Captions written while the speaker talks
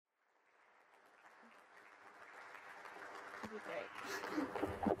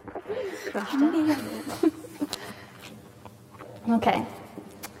Okay.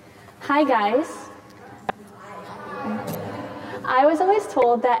 Hi, guys. I was always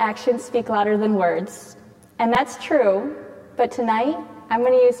told that actions speak louder than words, and that's true, but tonight I'm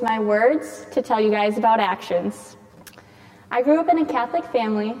going to use my words to tell you guys about actions. I grew up in a Catholic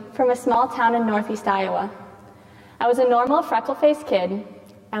family from a small town in northeast Iowa. I was a normal freckle-faced kid.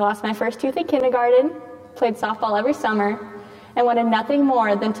 I lost my first tooth in kindergarten, played softball every summer, and wanted nothing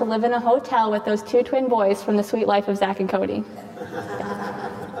more than to live in a hotel with those two twin boys from The Sweet Life of Zach and Cody.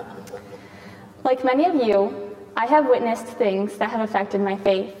 Like many of you, I have witnessed things that have affected my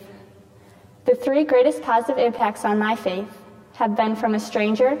faith. The three greatest positive impacts on my faith have been from a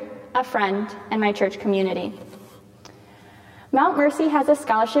stranger, a friend, and my church community. Mount Mercy has a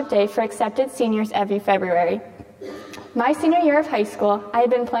scholarship day for accepted seniors every February. My senior year of high school, I had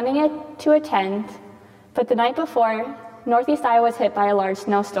been planning to attend, but the night before, Northeast Iowa was hit by a large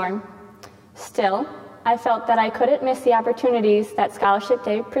snowstorm. Still, I felt that I couldn't miss the opportunities that Scholarship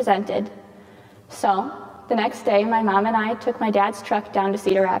Day presented. So, the next day, my mom and I took my dad's truck down to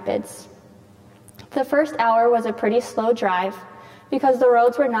Cedar Rapids. The first hour was a pretty slow drive because the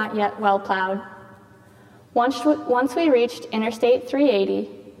roads were not yet well plowed. Once we reached Interstate 380,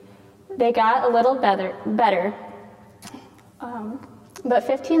 they got a little better. But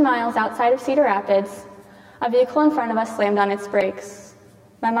 15 miles outside of Cedar Rapids, a vehicle in front of us slammed on its brakes.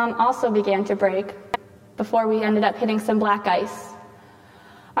 My mom also began to brake before we ended up hitting some black ice.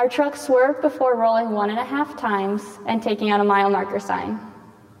 Our truck swerved before rolling 1.5 times and taking out a mile marker sign.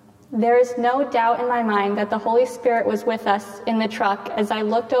 There is no doubt in my mind that the Holy Spirit was with us in the truck as I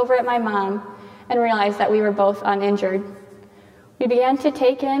looked over at my mom and realized that we were both uninjured. We began to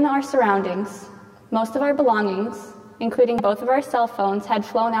take in our surroundings. Most of our belongings, including both of our cell phones, had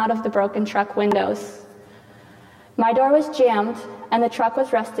flown out of the broken truck windows. My door was jammed, and the truck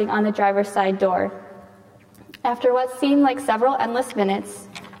was resting on the driver's side door. After what seemed like several endless minutes,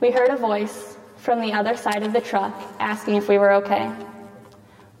 we heard a voice from the other side of the truck asking if we were okay.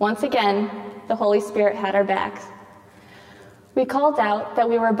 Once again, the Holy Spirit had our backs. We called out that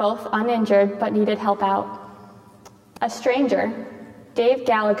we were both uninjured but needed help out. A stranger, Dave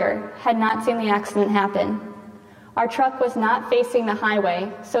Gallagher, had not seen the accident happen. Our truck was not facing the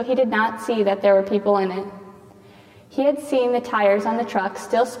highway, so he did not see that there were people in it. He had seen the tires on the truck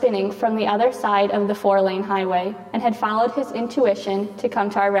still spinning from the other side of the 4-lane highway and had followed his intuition to come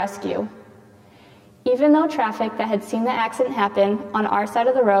to our rescue. Even though traffic that had seen the accident happen on our side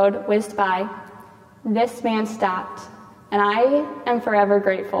of the road whizzed by, this man stopped, and I am forever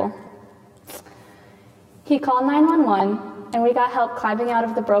grateful. He called 911, and we got help climbing out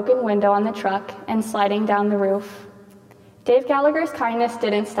of the broken window on the truck and sliding down the roof. Dave Gallagher's kindness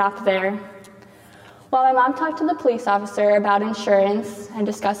didn't stop there. While my mom talked to the police officer about insurance and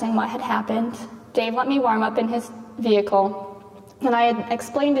discussing what had happened, Dave let me warm up in his vehicle, and I had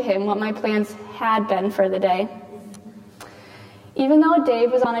explained to him what my plans had been for the day. Even though Dave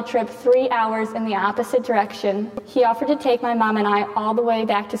was on a trip 3 hours in the opposite direction, he offered to take my mom and I all the way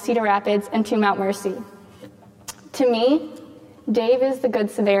back to Cedar Rapids and to Mount Mercy. To me, Dave is the Good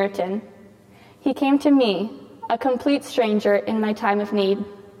Samaritan. He came to me, a complete stranger, in my time of need.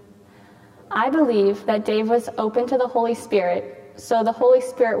 I believe that Dave was open to the Holy Spirit, so the Holy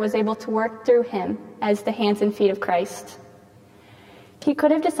Spirit was able to work through him as the hands and feet of Christ. He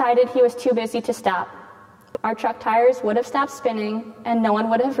could have decided he was too busy to stop. Our truck tires would have stopped spinning, and no one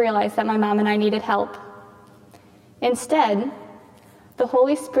would have realized that my mom and I needed help. Instead, the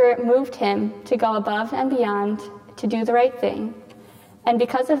Holy Spirit moved him to go above and beyond to do the right thing, and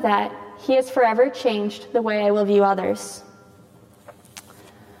because of that, he has forever changed the way I will view others.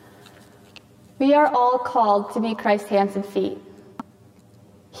 We are all called to be Christ's hands and feet.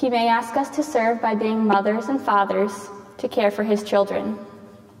 He may ask us to serve by being mothers and fathers to care for his children,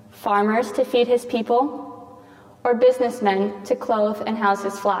 farmers to feed his people, or businessmen to clothe and house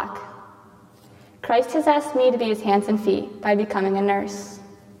his flock. Christ has asked me to be his hands and feet by becoming a nurse.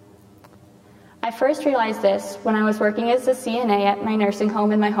 I first realized this when I was working as a CNA at my nursing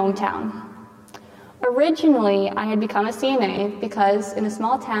home in my hometown. Originally, I had become a CNA because in a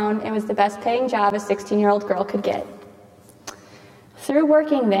small town, it was the best paying job a 16-year-old girl could get. Through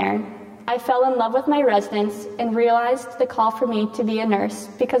working there, I fell in love with my residents and realized the call for me to be a nurse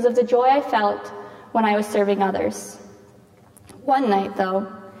because of the joy I felt when I was serving others. One night,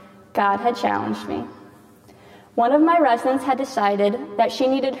 though, God had challenged me. One of my residents had decided that she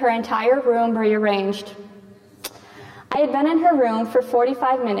needed her entire room rearranged. I had been in her room for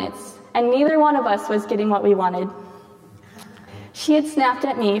 45 minutes, and neither one of us was getting what we wanted. She had snapped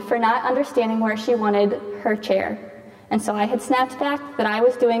at me for not understanding where she wanted her chair, and so I had snapped back that I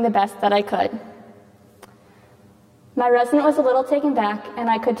was doing the best that I could. My resident was a little taken back, and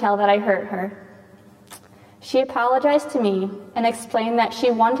I could tell that I hurt her. She apologized to me and explained that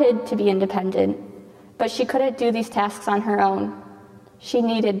she wanted to be independent, but she couldn't do these tasks on her own. She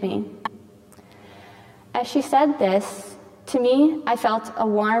needed me. As she said this, to me, I felt a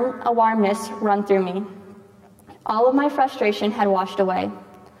warmness run through me. All of my frustration had washed away.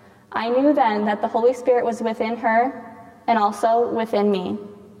 I knew then that the Holy Spirit was within her and also within me.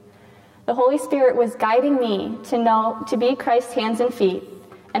 The Holy Spirit was guiding me to be Christ's hands and feet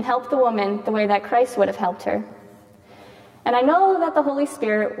and help the woman the way that Christ would have helped her. And I know that the Holy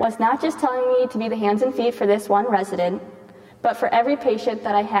Spirit was not just telling me to be the hands and feet for this one resident, but for every patient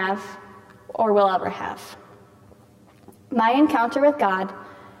that I have or will ever have. My encounter with God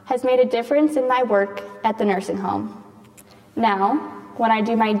has made a difference in my work at the nursing home. Now, when I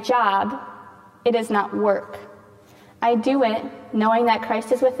do my job, it is not work. I do it knowing that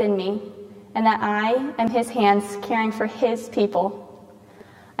Christ is within me and that I am his hands caring for his people.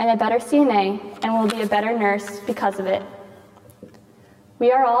 I'm a better CNA and will be a better nurse because of it.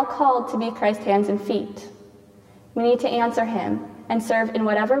 We are all called to be Christ's hands and feet. We need to answer him and serve in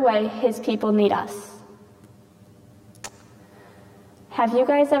whatever way his people need us. Have you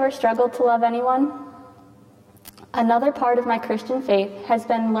guys ever struggled to love anyone? Another part of my Christian faith has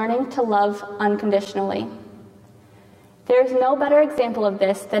been learning to love unconditionally. There is no better example of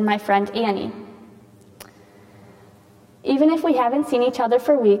this than my friend Annie. Even if we haven't seen each other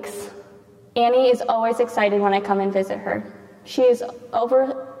for weeks, Annie is always excited when I come and visit her. She is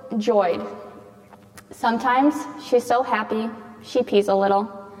overjoyed. Sometimes she's so happy, she pees a little.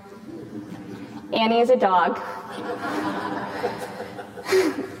 Annie is a dog.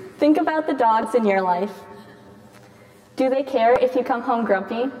 Think about the dogs in your life. Do they care if you come home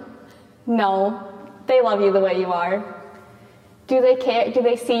grumpy? No, they love you the way you are. Do they care? Do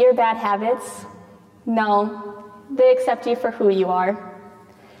they see your bad habits? No, they accept you for who you are.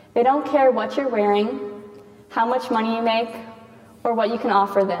 They don't care what you're wearing, how much money you make, or what you can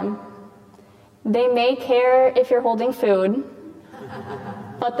offer them. They may care if you're holding food,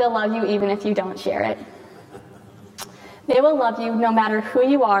 but they'll love you even if you don't share it. They will love you no matter who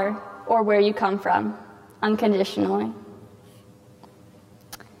you are or where you come from, unconditionally.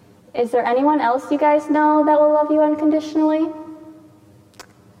 Is there anyone else you guys know that will love you unconditionally?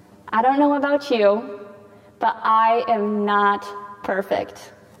 I don't know about you, but I am not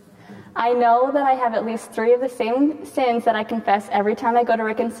perfect. I know that I have at least 3 of the same sins that I confess every time I go to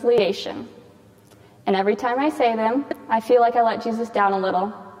reconciliation. And every time I say them, I feel like I let Jesus down a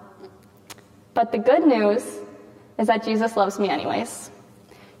little. But the good news is that Jesus loves me anyways.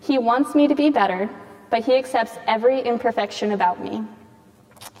 He wants me to be better, but he accepts every imperfection about me.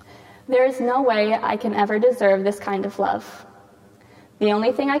 There is no way I can ever deserve this kind of love. The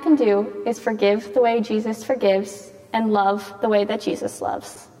only thing I can do is forgive the way Jesus forgives and love the way that Jesus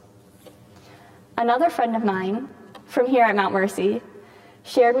loves. Another friend of mine from here at Mount Mercy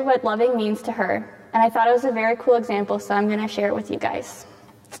shared what loving means to her, and I thought it was a very cool example, so I'm going to share it with you guys.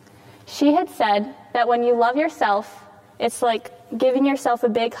 She had said that when you love yourself, it's like giving yourself a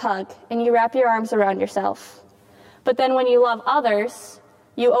big hug and you wrap your arms around yourself. But then when you love others,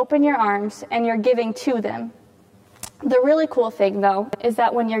 you open your arms and you're giving to them. The really cool thing, though, is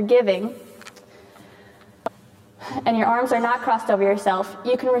that when you're giving and your arms are not crossed over yourself,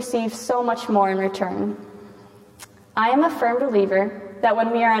 you can receive so much more in return. I am a firm believer that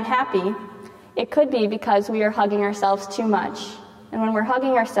when we are unhappy, it could be because we are hugging ourselves too much. And when we're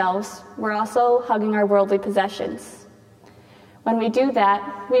hugging ourselves, we're also hugging our worldly possessions. When we do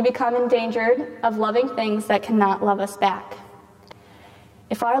that, we become endangered of loving things that cannot love us back.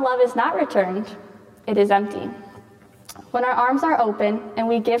 If our love is not returned, it is empty. When our arms are open and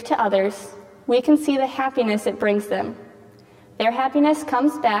we give to others, we can see the happiness it brings them. Their happiness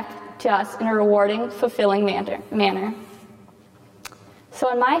comes back to us in a rewarding, fulfilling manner.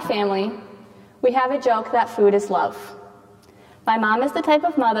 So in my family, we have a joke that food is love. My mom is the type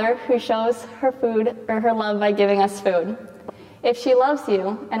of mother who shows her food or her love by giving us food. If she loves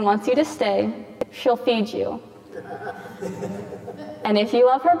you and wants you to stay, she'll feed you. And if you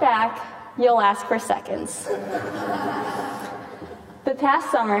love her back, you'll ask for seconds. The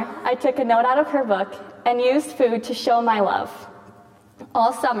past summer, I took a note out of her book and used food to show my love.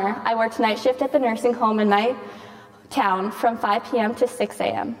 All summer, I worked night shift at the nursing home in my town from 5 p.m. to 6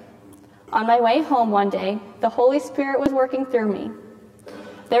 a.m. On my way home one day, the Holy Spirit was working through me.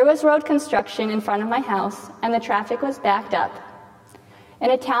 There was road construction in front of my house, and the traffic was backed up.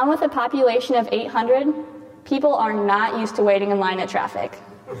 In a town with a population of 800, people are not used to waiting in line at traffic.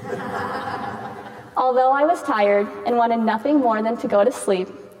 Although I was tired and wanted nothing more than to go to sleep,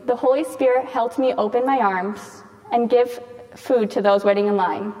 the Holy Spirit helped me open my arms and give food to those waiting in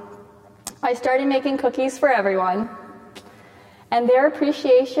line. I started making cookies for everyone, and their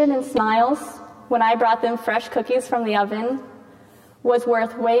appreciation and smiles when I brought them fresh cookies from the oven was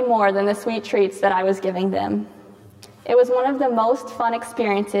worth way more than the sweet treats that I was giving them. It was one of the most fun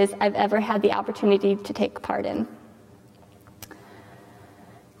experiences I've ever had the opportunity to take part in.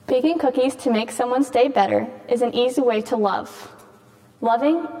 Baking cookies to make someone's day better is an easy way to love.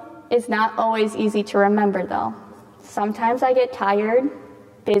 Loving is not always easy to remember, though. Sometimes I get tired,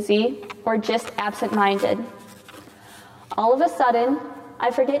 busy, or just absent-minded. All of a sudden, I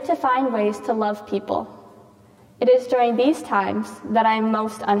forget to find ways to love people. It is during these times that I am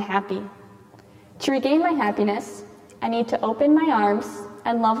most unhappy. To regain my happiness, I need to open my arms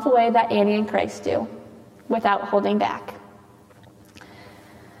and love the way that Annie and Christ do, without holding back.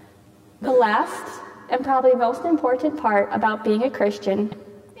 The last and probably most important part about being a Christian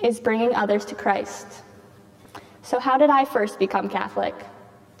is bringing others to Christ. So how did I first become Catholic?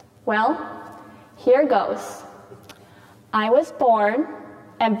 Well, here goes. I was born,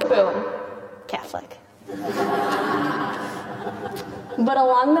 and boom, Catholic. But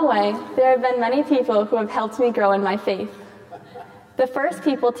along the way, there have been many people who have helped me grow in my faith. The first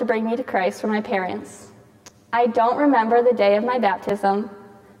people to bring me to Christ were my parents. I don't remember the day of my baptism,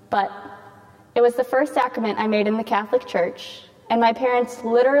 but it was the first sacrament I made in the Catholic Church, and my parents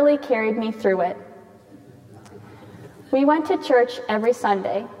literally carried me through it. We went to church every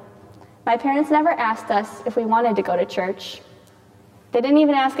Sunday. My parents never asked us if we wanted to go to church. They didn't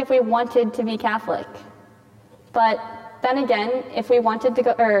even ask if we wanted to be Catholic. But then again, if we wanted to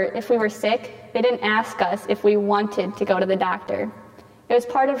go, or if we were sick, they didn't ask us if we wanted to go to the doctor. It was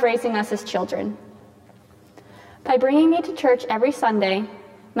part of raising us as children. By bringing me to church every Sunday,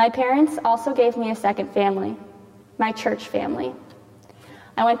 my parents also gave me a second family, my church family.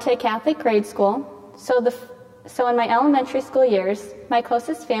 I went to a Catholic grade school, so in my elementary school years, my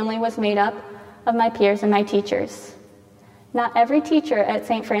closest family was made up of my peers and my teachers. Not every teacher at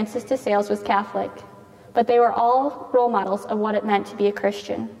St. Francis de Sales was Catholic, but they were all role models of what it meant to be a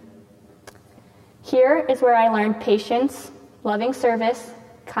Christian. Here is where I learned patience, loving service,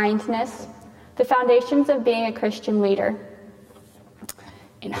 kindness, the foundations of being a Christian leader.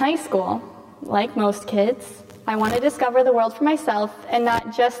 In high school, like most kids, I wanted to discover the world for myself and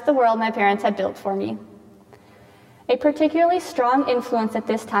not just the world my parents had built for me. A particularly strong influence at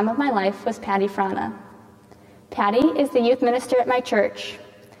this time of my life was Patty Frana. Patty is the youth minister at my church.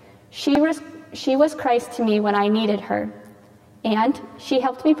 She was Christ to me when I needed her, and she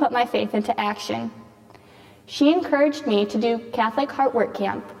helped me put my faith into action. She encouraged me to do Catholic Heart Work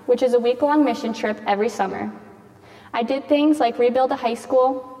Camp, which is a week-long mission trip every summer. I did things like rebuild a high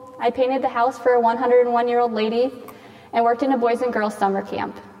school, I painted the house for a 101-year-old lady, and worked in a boys and girls summer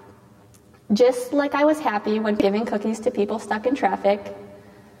camp. Just like I was happy when giving cookies to people stuck in traffic,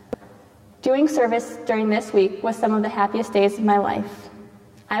 doing service during this week was some of the happiest days of my life.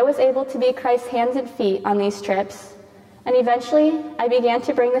 I was able to be Christ's hands and feet on these trips, and eventually I began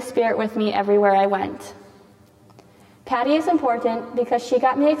to bring the Spirit with me everywhere I went. Patty is important because she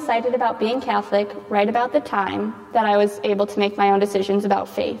got me excited about being Catholic right about the time that I was able to make my own decisions about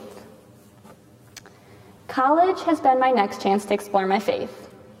faith. College has been my next chance to explore my faith.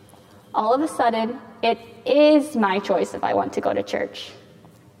 All of a sudden, it is my choice if I want to go to church.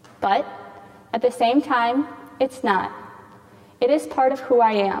 But at the same time, it's not. It is part of who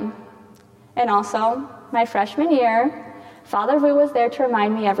I am. And also, my freshman year, Father Vu was there to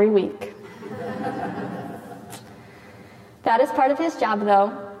remind me every week. That is part of his job,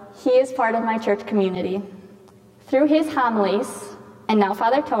 though. He is part of my church community. Through his homilies, and now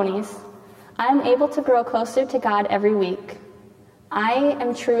Father Tony's, I am able to grow closer to God every week. I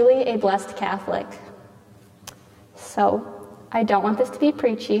am truly a blessed Catholic. So, I don't want this to be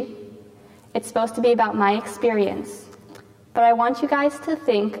preachy. It's supposed to be about my experience. But I want you guys to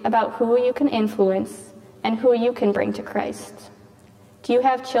think about who you can influence and who you can bring to Christ. Do you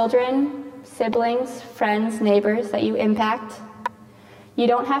have children, siblings, friends, neighbors that you impact? You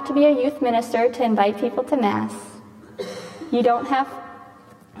don't have to be a youth minister to invite people to Mass. You don't have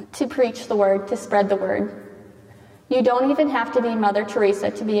to preach the word to spread the word. You don't even have to be Mother Teresa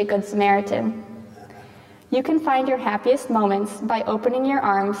to be a good Samaritan. You can find your happiest moments by opening your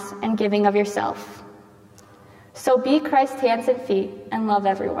arms and giving of yourself. So be Christ's hands and feet and love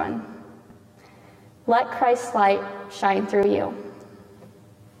everyone. Let Christ's light shine through you.